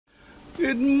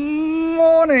Good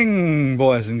morning,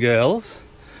 boys and girls.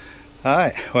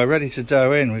 Alright, we're ready to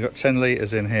dough in. We've got 10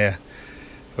 litres in here,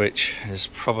 which is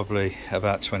probably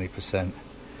about 20%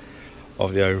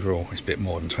 of the overall. It's a bit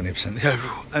more than 20% of the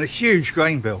overall. And a huge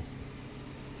grain bill,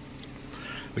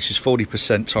 which is 40%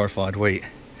 torrefied wheat.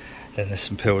 Then there's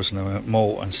some Pilsner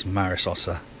malt and some Maris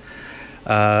Otter.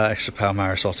 Extra pale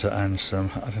Maris Otter and some,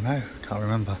 I don't know, can't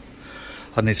remember.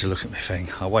 I need to look at my thing.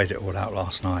 I weighed it all out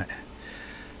last night.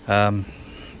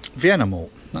 Vienna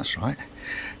malt, that's right.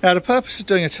 Now the purpose of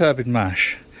doing a turbid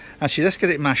mash, actually let's get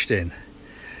it mashed in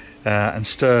and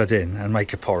stirred in and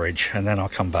make a porridge, and then I'll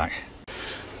come back.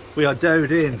 We are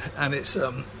doughed in, and it's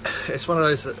one of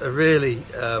those that are really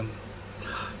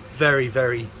very,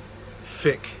 very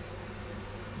thick,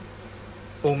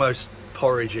 almost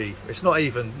porridgey. It's not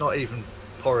even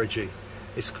porridgey.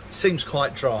 It seems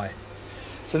quite dry.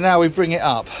 So now we bring it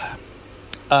up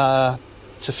to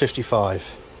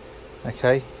 55.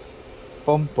 Okay,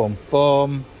 boom, boom,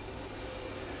 boom.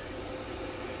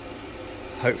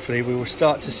 Hopefully we will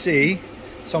start to see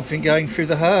something going through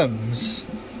the herms.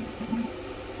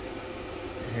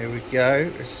 Here we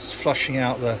go. It's flushing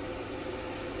out the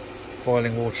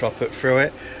boiling water I put through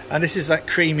it, and this is that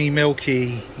creamy,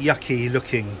 milky, yucky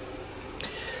looking.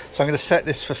 So I'm going to set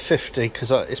this for 50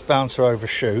 because it's bound to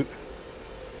overshoot.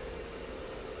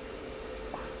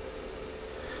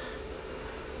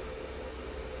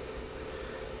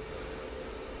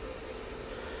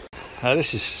 Now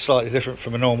this is slightly different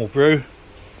from a normal brew.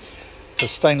 The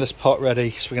stainless pot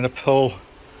ready, so we're going to pull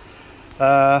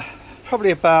probably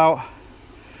about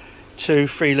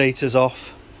 2-3 litres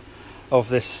off of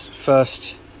this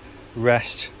first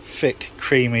rest, thick,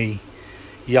 creamy,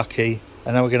 yucky,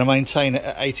 and then we're going to maintain it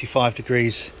at 85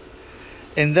 degrees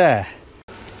in there.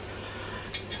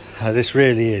 This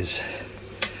really is,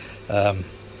 I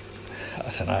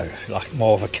don't know, like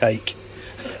more of a cake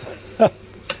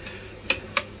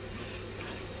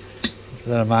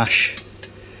than a mash.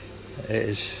 It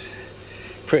is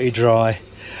pretty dry.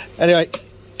 Anyway,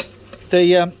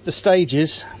 the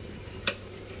stages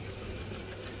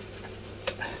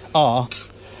are: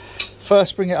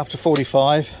 first bring it up to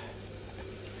 45,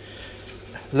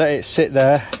 let it sit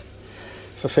there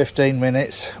for 15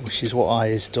 minutes, which is what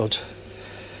I did,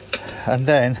 and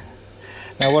then,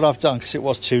 now what I've done, because it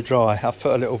was too dry, I've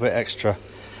put a little bit extra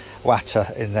water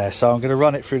in there, so I'm going to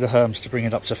run it through the herms to bring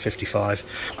it up to 55.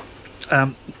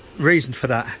 Reason for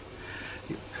that,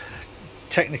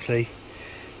 technically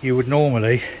you would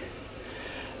normally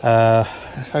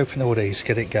let's open all these,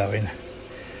 get it going.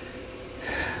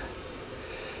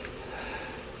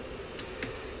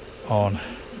 On,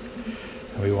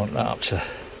 and we want that up to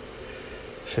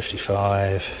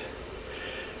 55.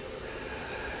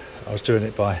 I was doing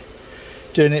it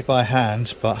by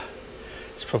hand, but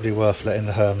it's probably worth letting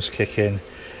the herms kick in.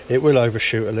 It will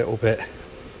overshoot a little bit,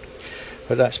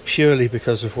 but that's purely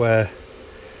because of where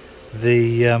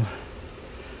the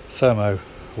thermo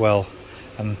well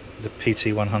and the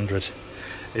PT100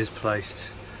 is placed.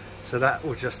 So that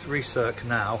will just recirc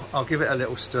now. I'll give it a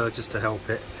little stir just to help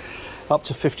it up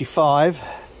to 55,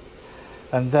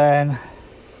 and then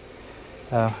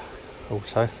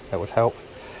also that would help.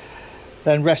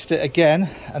 Then rest it again,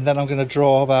 and then I'm going to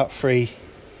draw about three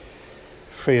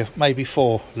maybe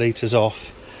 4 litres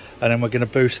off, and then we're going to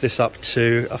boost this up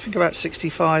to, I think, about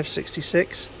 65,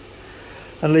 66,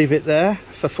 and leave it there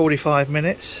for 45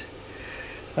 minutes.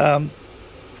 And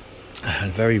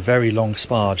very, very long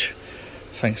sparge,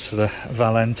 thanks to the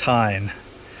Valentine.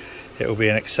 It will be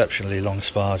an exceptionally long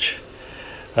sparge.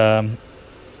 So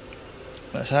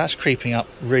that's creeping up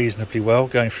reasonably well,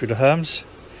 going through the herms.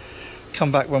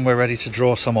 Come back when we're ready to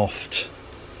draw some off.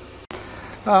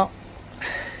 Well,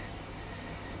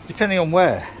 depending on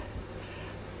where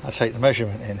I take the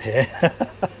measurement in here,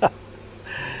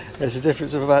 there's a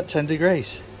difference of about 10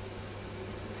 degrees.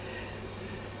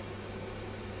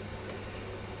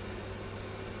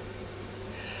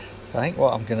 I think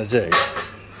what I'm going to do,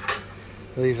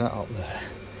 leave that up there,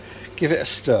 give it a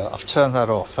stir. I've turned that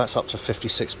off, that's up to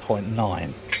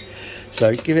 56.9,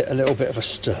 so give it a little bit of a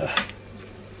stir.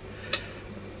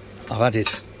 I've added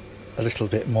a little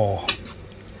bit more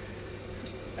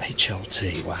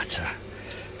HLT water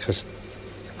because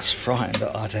I was frightened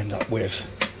that I'd end up with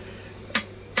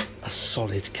a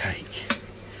solid cake.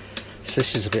 So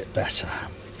this is a bit better.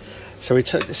 So we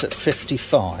took this at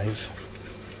 55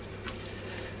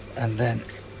 and then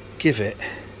give it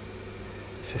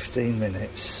 15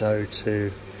 minutes, so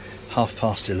to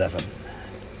 11:30.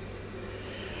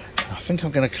 I think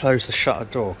I'm going to close the shutter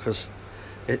door because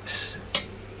it's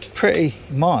pretty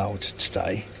mild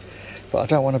today, but I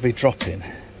don't want to be dropping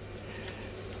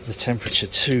the temperature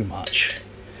too much.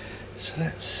 So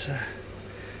let's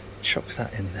chuck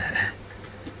that in there.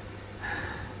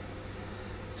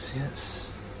 See,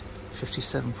 that's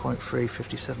 57.3,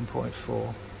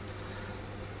 57.4,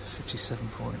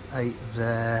 57.8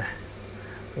 there.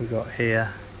 We've got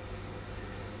here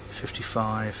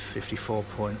 55, 54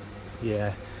 point,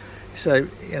 yeah. So,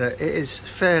 you know, it is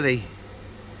fairly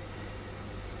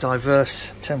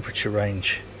diverse temperature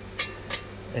range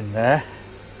in there.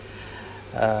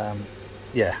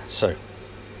 Yeah, so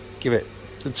give it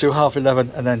to half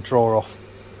 11 and then draw off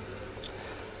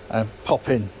and pop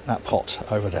in that pot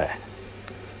over there.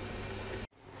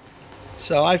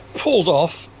 So I've pulled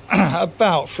off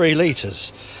about 3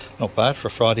 litres, not bad for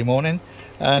a Friday morning,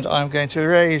 and I'm going to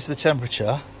raise the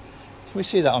temperature, can we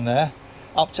see that on there,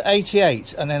 up to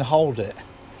 88 and then hold it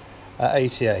at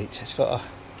 88. It's got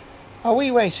a wee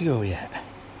way to go yet.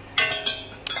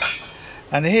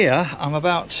 And here I'm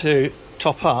about to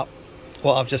top up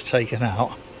what I've just taken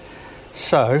out,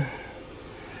 so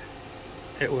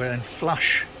it will then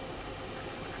flush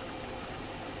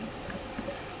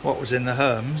what was in the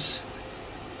herms.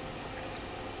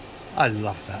 I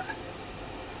love that.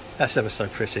 That's ever so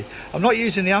pretty. I'm not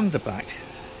using the underback.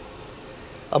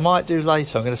 I might do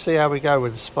later. I'm going to see how we go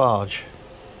with the sparge.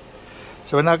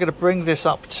 So we're now going to bring this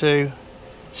up to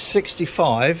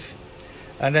 65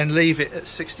 and then leave it at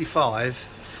 65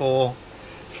 for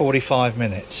 45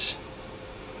 minutes.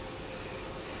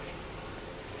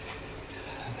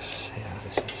 Let's see how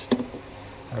this is.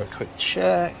 Have a quick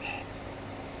check.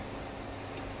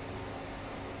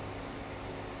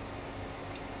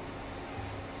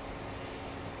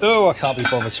 Oh, I can't be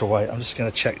bothered to wait. I'm just going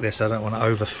to check this. I don't want to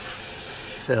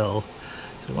overfill.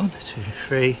 So 1, 2,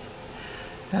 3,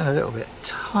 and a little bit,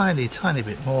 tiny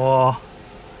bit more.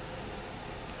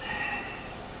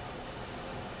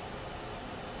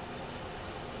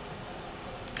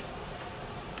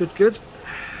 Good.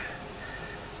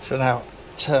 So now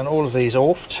turn all of these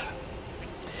off,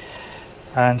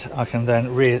 and I can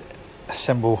then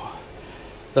reassemble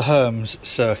the herms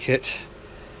circuit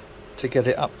to get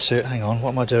it up to, hang on, what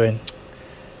am I doing?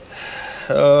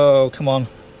 Oh, come on.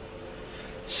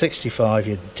 65,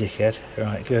 you dickhead.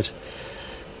 Right, good.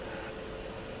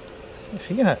 If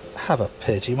you're going to have a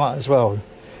PID, you might as well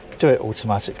do it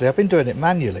automatically. I've been doing it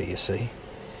manually, you see.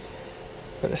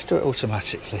 But let's do it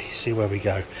automatically, see where we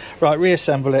go. Right,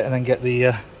 reassemble it and then get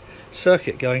the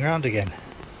circuit going round again.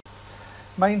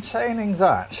 Maintaining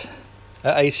that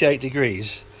at 88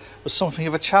 degrees was something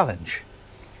of a challenge.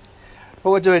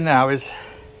 What we're doing now is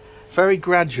very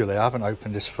gradually, I haven't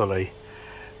opened this fully,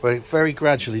 we're very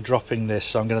gradually dropping this.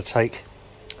 So I'm going to take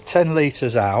 10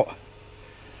 litres out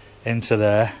into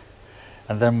there,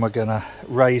 and then we're going to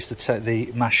raise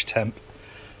the mash temp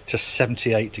to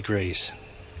 78 degrees.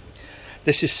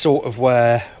 This is sort of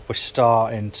where we're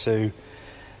starting to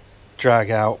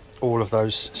drag out all of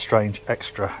those strange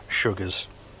extra sugars.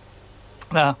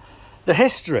 Now, the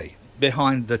history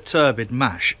behind the turbid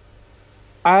mash,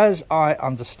 as I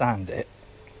understand it,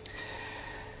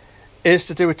 is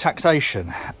to do with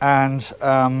taxation. And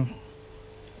I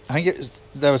think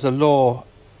there was a law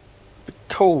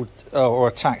called, or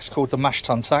a tax called the mash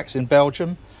tun tax in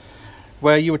Belgium,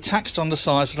 where you were taxed on the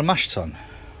size of the mash tun.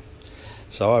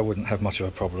 So I wouldn't have much of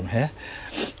a problem here.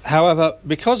 However,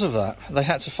 because of that, they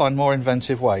had to find more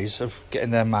inventive ways of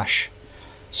getting their mash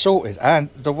sorted. And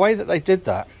the way that they did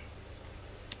that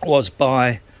was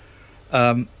by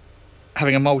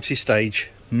having a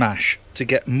multi-stage mash to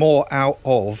get more out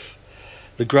of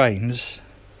the grains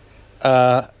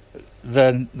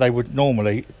than they would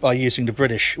normally by using the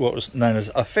British, what was known as,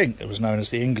 I think it was known as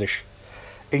the English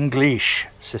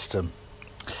system.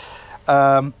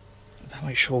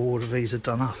 Make sure all of these are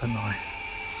done up, haven't I?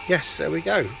 Yes, there we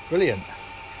go, brilliant.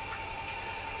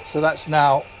 So that's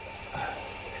now,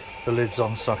 the lid's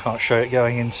on so I can't show it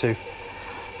going into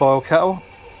boil kettle.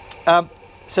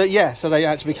 So yeah, so they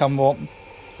had to become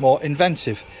more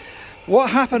inventive. What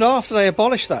happened after they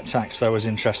abolished that tax though was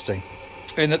interesting,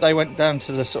 in that they went down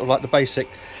to the sort of like the basic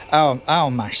our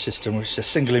mash system, which is a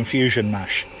single infusion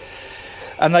mash.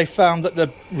 And they found that the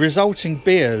resulting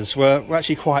beers were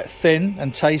actually quite thin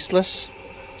and tasteless,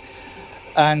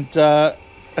 and so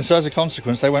as a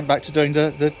consequence they went back to doing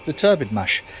the turbid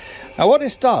mash. Now what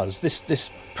this does, this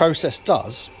process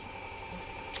does,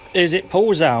 is it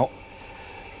pulls out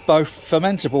both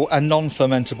fermentable and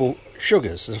non-fermentable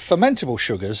sugars. The fermentable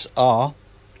sugars are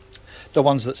the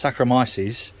ones that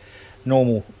Saccharomyces,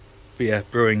 normal beer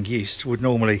brewing yeast, would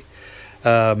normally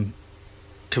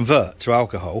convert to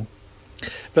alcohol.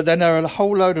 But then there are a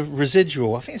whole load of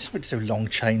residual, I think it's something to do with long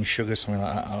chain sugar, something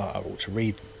like that. I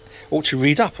ought to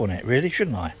read up on it really,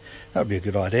 shouldn't I? That would be a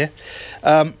good idea.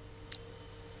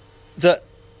 That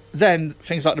then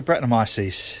things like the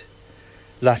Brettanomyces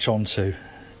latch onto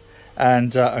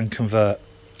and convert.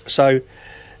 So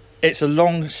it's a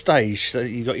long stage. So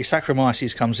you've got your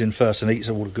Saccharomyces comes in first and eats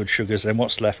all the good sugars, then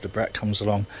what's left, the Brett comes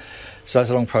along. So it's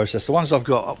a long process. The ones I've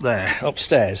got up there,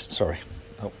 upstairs, sorry,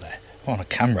 up there, I'm on a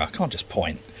camera, I can't just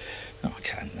point. Oh, I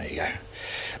can, there you go.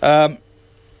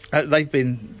 They've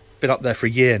been up there for a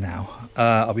year now.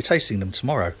 I'll be tasting them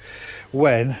tomorrow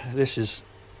when this is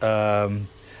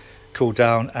cooled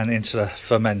down and into the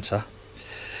fermenter.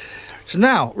 So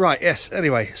now, right, yes,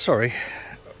 anyway, sorry,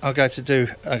 I'm going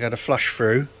to flush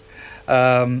through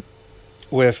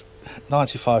with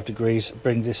 95 degrees,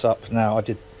 bring this up now. I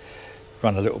did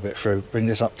run a little bit through, bring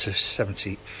this up to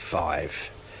 75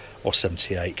 or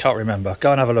 78, can't remember.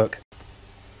 Go and have a look.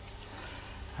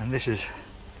 And this is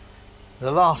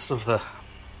the last of the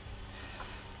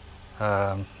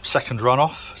second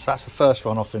runoff. So that's the first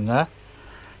runoff in there.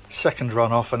 Second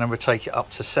runoff, and then we'll take it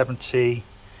up to 70.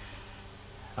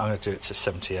 I'm going to do it to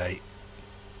 78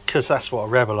 because that's what a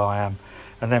rebel I am.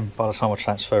 And then by the time I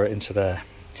transfer it into there,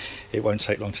 it won't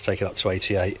take long to take it up to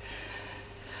 88.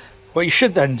 What you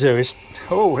should then do is,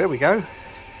 oh, here we go,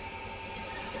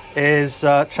 is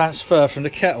transfer from the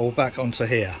kettle back onto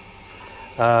here.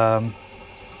 I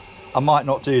might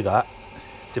not do that,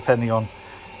 depending on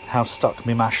how stuck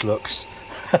my mash looks,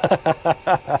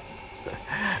 because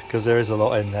there is a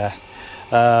lot in there.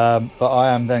 But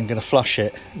I am then going to flush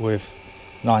it with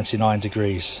 99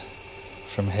 degrees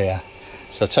from here.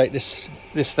 So take this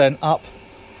then up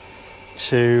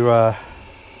to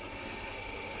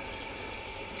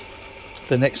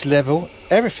the next level.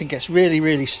 Everything gets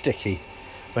really sticky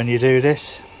when you do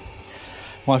this.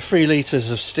 My 3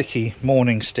 litres of sticky,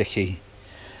 morning sticky.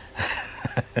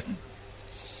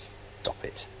 Stop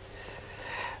it.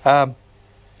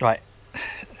 Right,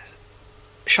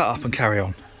 shut up and carry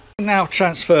on. Now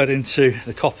transferred into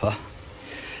the copper,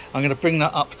 I'm going to bring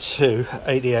that up to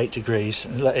 88 degrees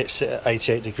and let it sit at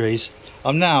 88 degrees.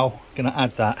 I'm now going to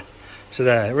add that to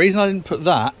there. The reason I didn't put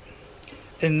that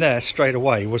in there straight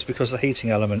away was because the heating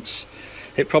elements,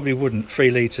 it probably wouldn't,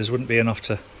 3 litres wouldn't be enough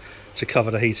to cover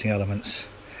the heating elements.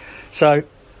 So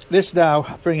this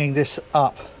now, bringing this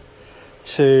up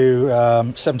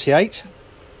to 78. I'm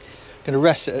going to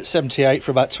rest it at 78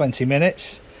 for about 20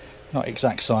 minutes. Not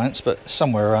exact science, but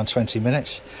somewhere around 20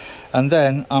 minutes. And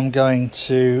then I'm going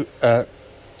to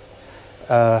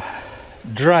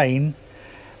drain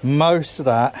most of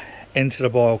that into the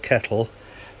boiled kettle.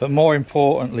 But more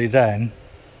importantly then,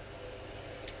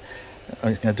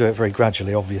 I'm going to do it very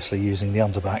gradually, obviously using the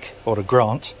underback, or the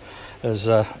grant, as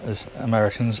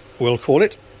Americans will call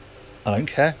it. I don't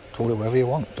care, call it whatever you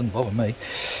want, it doesn't bother me,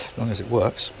 as long as it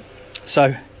works.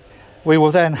 So we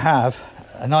will then have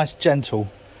a nice gentle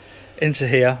into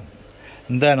here,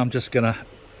 and then I'm just going to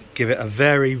give it a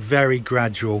very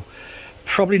gradual.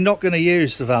 Probably not going to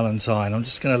use the Valentine. I'm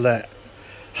just going to let,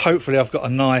 hopefully I've got a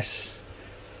nice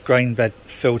grain bed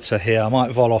filter here. I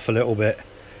might vol off a little bit,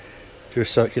 do a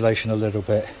circulation a little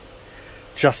bit,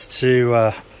 just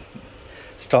to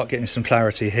start getting some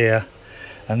clarity here,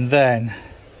 and then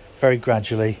very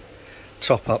gradually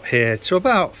top up here to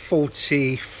about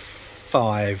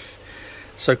 45.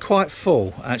 So quite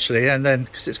full actually, and then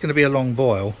because it's going to be a long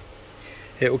boil,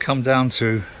 it will come down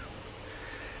to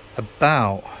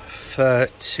about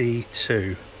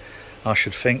 32, I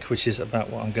should think, which is about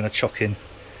what I'm going to chock in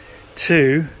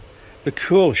to the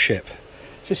Koelschip.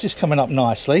 So this is coming up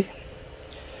nicely.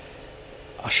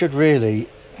 I should really,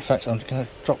 in fact I'm going to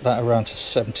drop that around to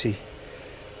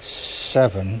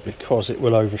 77 because it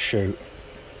will overshoot.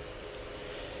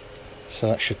 So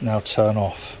that should now turn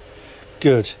off.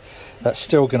 Good. That's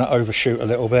still going to overshoot a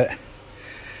little bit.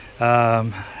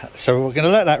 So we're going to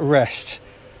let that rest.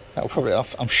 That will probably,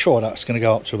 I'm sure that's going to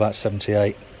go up to about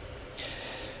 78.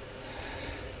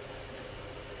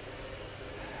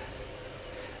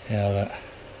 Yeah, that, I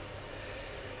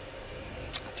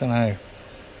don't know.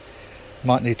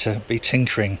 Might need to be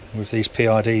tinkering with these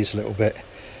PIDs a little bit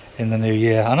in the new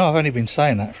year. I know I've only been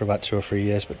saying that for about 2 or 3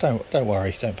 years, but don't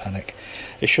worry, don't panic.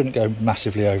 It shouldn't go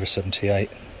massively over 78.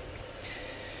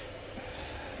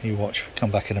 You watch,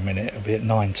 come back in a minute, it'll be at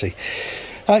 90.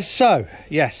 So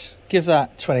yes, give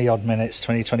that 20 odd minutes,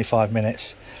 20-25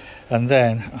 minutes, and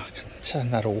then I can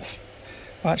turn that off.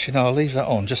 Well, actually no, I'll leave that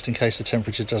on just in case the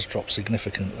temperature does drop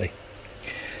significantly.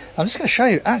 I'm just going to show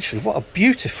you actually what a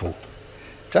beautiful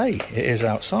day it is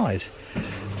outside.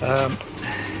 I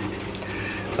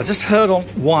just heard on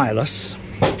wireless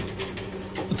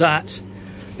that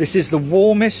this is the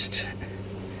warmest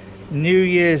New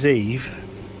Year's Eve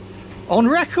on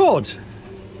record.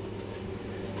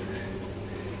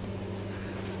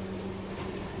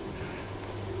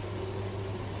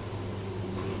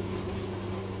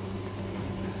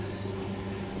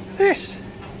 this.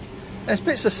 There's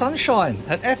bits of sunshine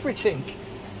and everything.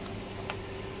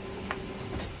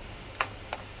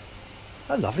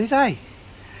 A lovely day.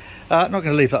 Not going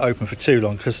to leave that open for too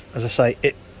long because, as I say,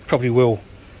 it probably will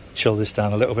chill this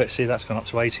down a little bit. See, that's gone up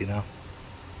to 80 now.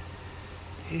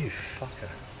 You fucker.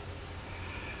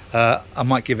 I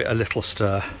might give it a little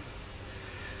stir.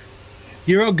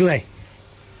 You're ugly.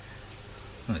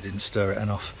 I didn't stir it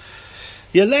enough.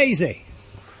 You're lazy.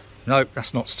 No,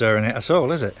 that's not stirring it at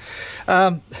all, is it?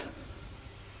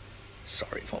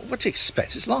 Sorry, what do you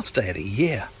expect? It's the last day of the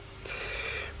year.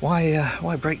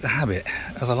 Why break the habit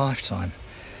of a lifetime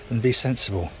and be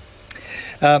sensible?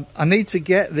 I need to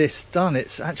get this done.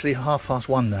 It's actually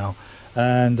 1:30 now,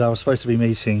 and I was supposed to be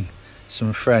meeting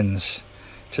some friends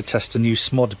to test a new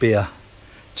Smod beer.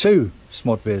 2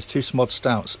 Smod beers, 2 Smod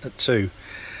stouts at 2.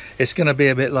 It's going to be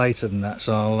a bit later than that,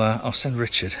 so I'll send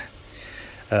Richard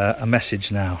a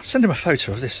message now. Send him a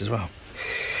photo of this as well.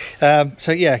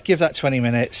 So yeah, give that 20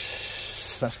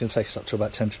 minutes. That's going to take us up to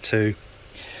about 10 to 2.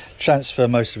 Transfer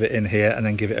most of it in here and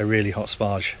then give it a really hot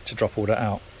sparge to drop all that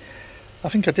out. I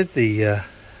think I did the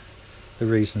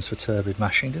reasons for turbid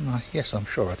mashing, didn't I? Yes, I'm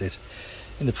sure I did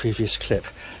in the previous clip.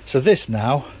 So this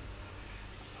now,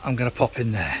 I'm going to pop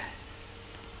in there.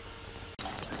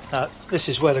 This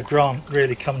is where the grant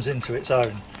really comes into its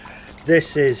own.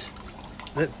 This is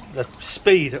the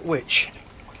speed at which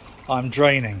I'm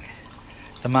draining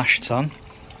the mash tun.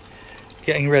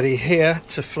 Getting ready here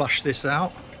to flush this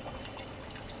out.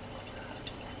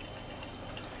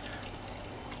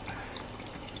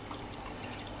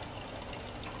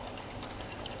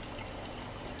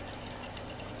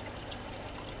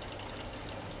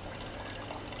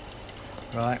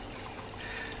 Right,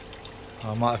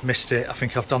 I might have missed it. I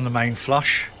think I've done the main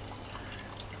flush.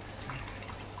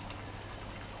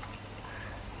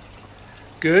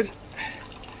 Good.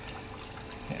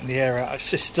 Getting the air out of the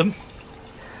system.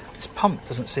 This pump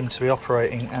doesn't seem to be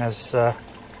operating as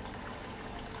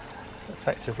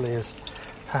effectively as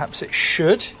perhaps it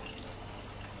should.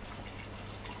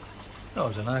 Oh,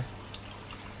 I don't know.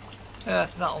 Yeah,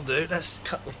 that'll do. Let's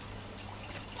cut the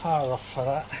power off for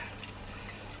that.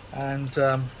 And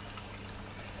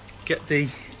get the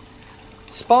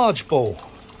sparge ball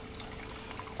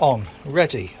on,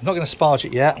 ready. I'm not going to sparge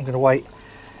it yet. I'm going to wait.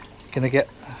 Going to get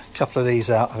a couple of these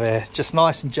out of here, just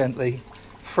nice and gently,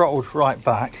 throttled right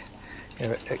back.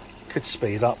 It could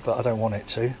speed up, but I don't want it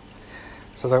to.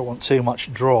 So I don't want too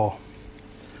much draw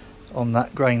on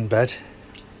that grain bed.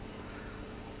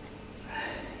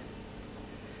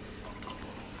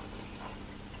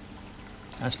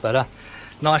 That's better.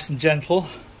 Nice and gentle.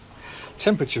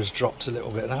 Temperature's dropped a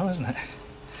little bit now, isn't it?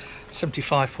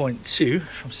 75.2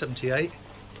 from 78.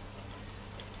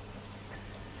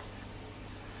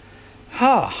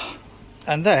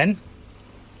 And then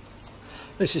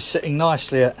this is sitting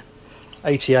nicely at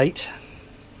 88.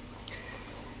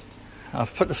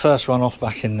 I've put the first one off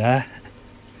back in there,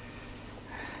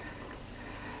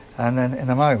 and then in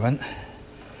a moment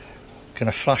I'm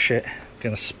going to flush it,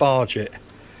 going to sparge it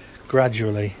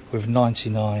gradually with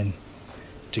 99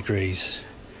 degrees.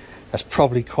 That's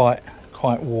probably quite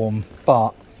warm,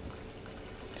 but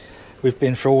we've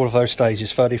been through all of those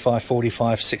stages: 35,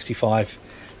 45, 65,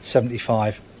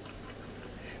 75,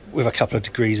 with a couple of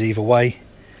degrees either way.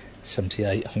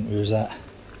 78 I think we was at.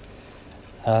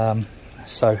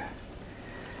 So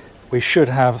we should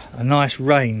have a nice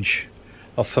range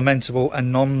of fermentable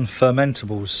and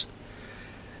non-fermentables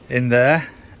in there,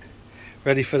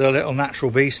 ready for the little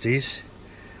natural beasties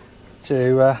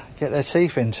to get their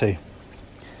teeth into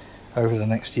over the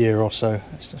next year or so.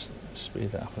 Let's just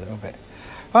speed that up a little bit.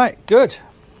 Right, good.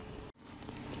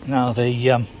 Now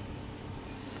the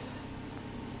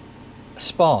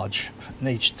sparge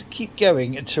needs to keep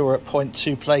going until we're at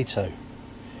 0.2 Plato,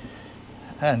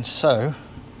 and so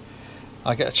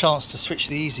I get a chance to switch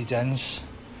the easy dens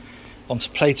onto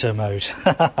Plato mode.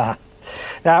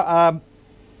 Now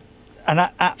and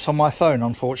that app's on my phone.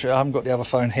 Unfortunately I haven't got the other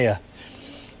phone here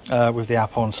with the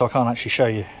app on, so I can't actually show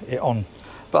you it on,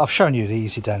 but I've shown you the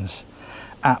easy dens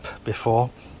app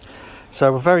before.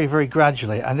 So we're very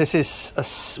gradually, and this is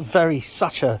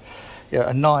such a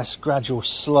nice gradual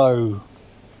slow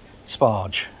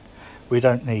sparge. We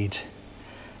don't need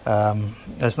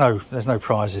there's no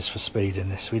prizes for speed in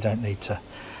this. We don't need to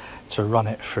run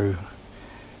it through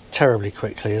terribly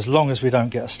quickly. As long as we don't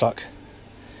get a stuck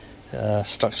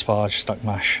sparge, stuck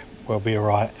mash, we'll be all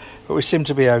right. But we seem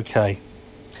to be okay.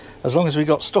 As long as we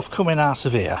got stuff coming out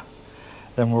of here,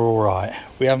 then we're all right.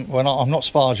 I'm not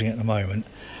sparging at the moment.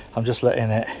 I'm just letting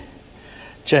it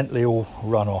gently all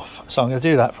run off. So I'm going to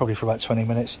do that probably for about 20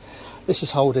 minutes. This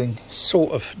is holding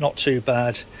sort of not too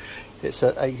bad. It's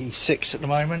at 86 at the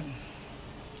moment,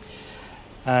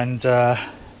 and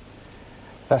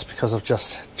that's because I've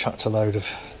just chucked a load of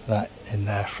that in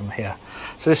there from here.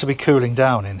 So this will be cooling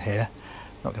down in here.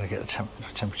 Not going to get the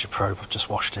temperature probe, I've just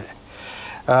washed it.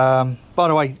 By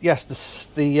the way, yes,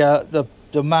 the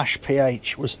mash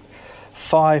pH was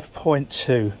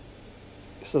 5.2,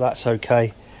 so that's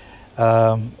okay.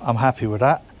 I'm happy with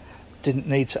that. Didn't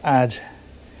need to add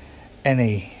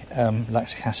any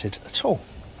lactic acid at all.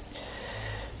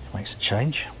 Makes a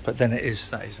change, but then that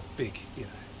is a big, you know,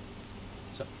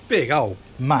 it's a big old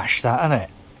mash, that, isn't it?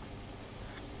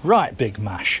 Right, big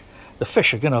mash. The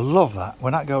fish are going to love that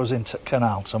when that goes into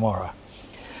canal tomorrow.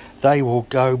 They will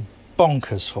go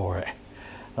bonkers for it.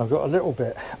 I've got a little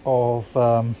bit of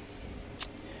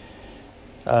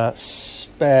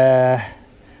spare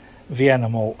Vienna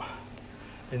malt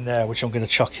in there, which I'm going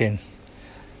to chuck in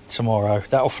tomorrow.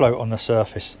 That'll float on the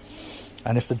surface,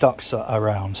 and if the ducks are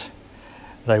around,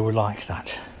 they will like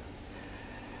that.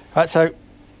 Right, so I'm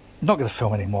not going to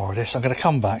film any more of this. I'm going to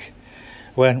come back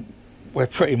when we're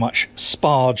pretty much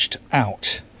sparged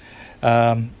out,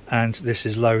 and this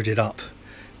is loaded up,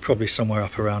 probably somewhere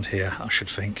up around here, I should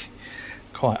think,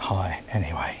 quite high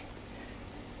anyway.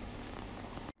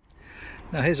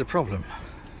 Now here's a problem.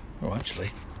 Oh, actually,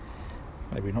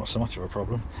 maybe not so much of a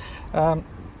problem.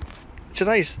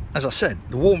 Today's, as I said,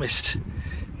 the warmest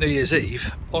New Year's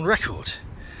Eve on record.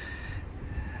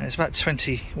 And it's about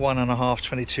 21.5,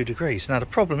 22 degrees. Now the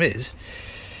problem is,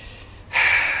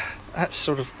 that's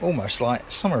sort of almost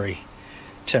like summery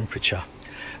temperature.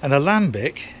 And a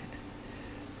lambic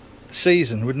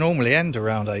season would normally end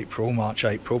around April, March,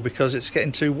 April, because it's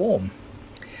getting too warm.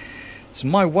 So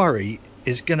my worry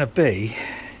is going to be,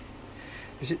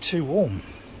 is it too warm?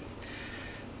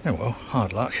 Oh well,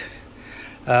 hard luck.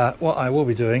 What I will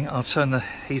be doing, I'll turn the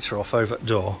heater off over at the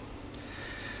door,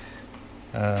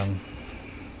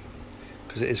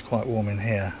 because it is quite warm in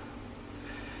here.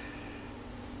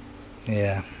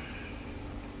 Yeah.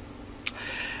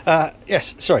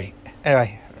 Yes, sorry.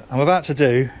 Anyway, I'm about to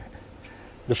do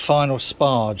the final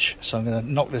sparge, so I'm going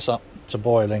to knock this up to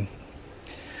boiling,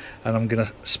 and I'm going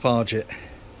to sparge it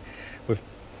with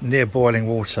near boiling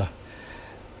water.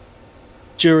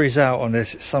 Jury's out on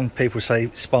this. Some people say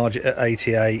sparge it at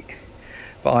 88,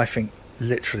 but I think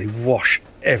literally wash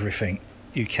everything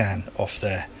you can off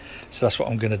there. So that's what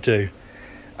I'm going to do.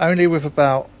 Only with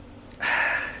about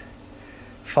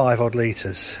 5 odd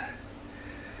litres,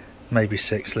 maybe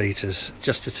 6 litres,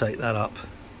 just to take that up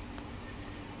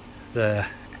there.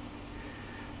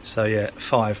 So yeah,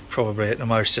 5 probably at the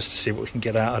most, just to see what we can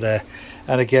get out of there.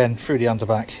 And again, through the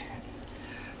underback,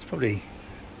 it's probably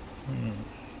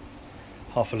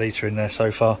half a litre in there so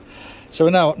far. So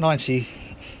we're now at 90,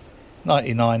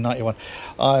 99, 91.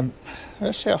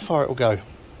 Let's see how far it will go.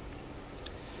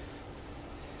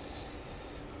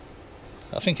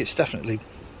 I think it's definitely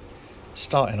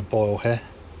starting to boil here.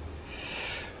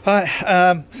 Right,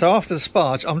 so after the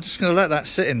sparge, I'm just going to let that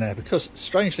sit in there, because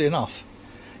strangely enough,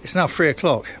 it's now 3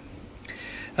 o'clock.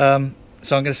 So I'm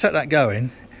going to set that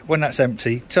going. When that's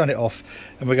empty, turn it off,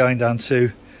 and we're going down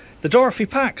to the Dorothy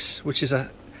Pax, which is a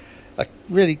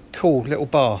really cool little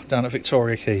bar down at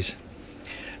Victoria Quays,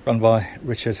 run by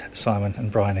Richard, Simon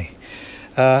and Bryony.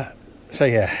 So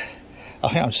yeah, I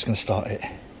think I'm just going to start it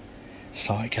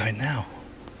going now.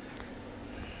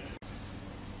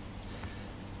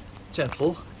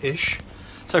 Gentle-ish.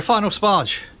 So final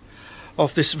sparge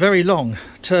of this very long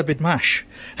turbid mash.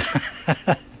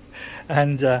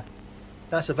 And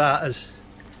that's about as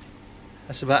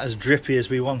drippy as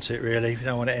we want it, really. We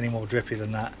don't want it any more drippy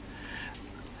than that.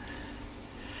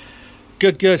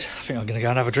 Good. I think I'm going to go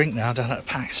and have a drink now down at the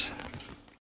Pax.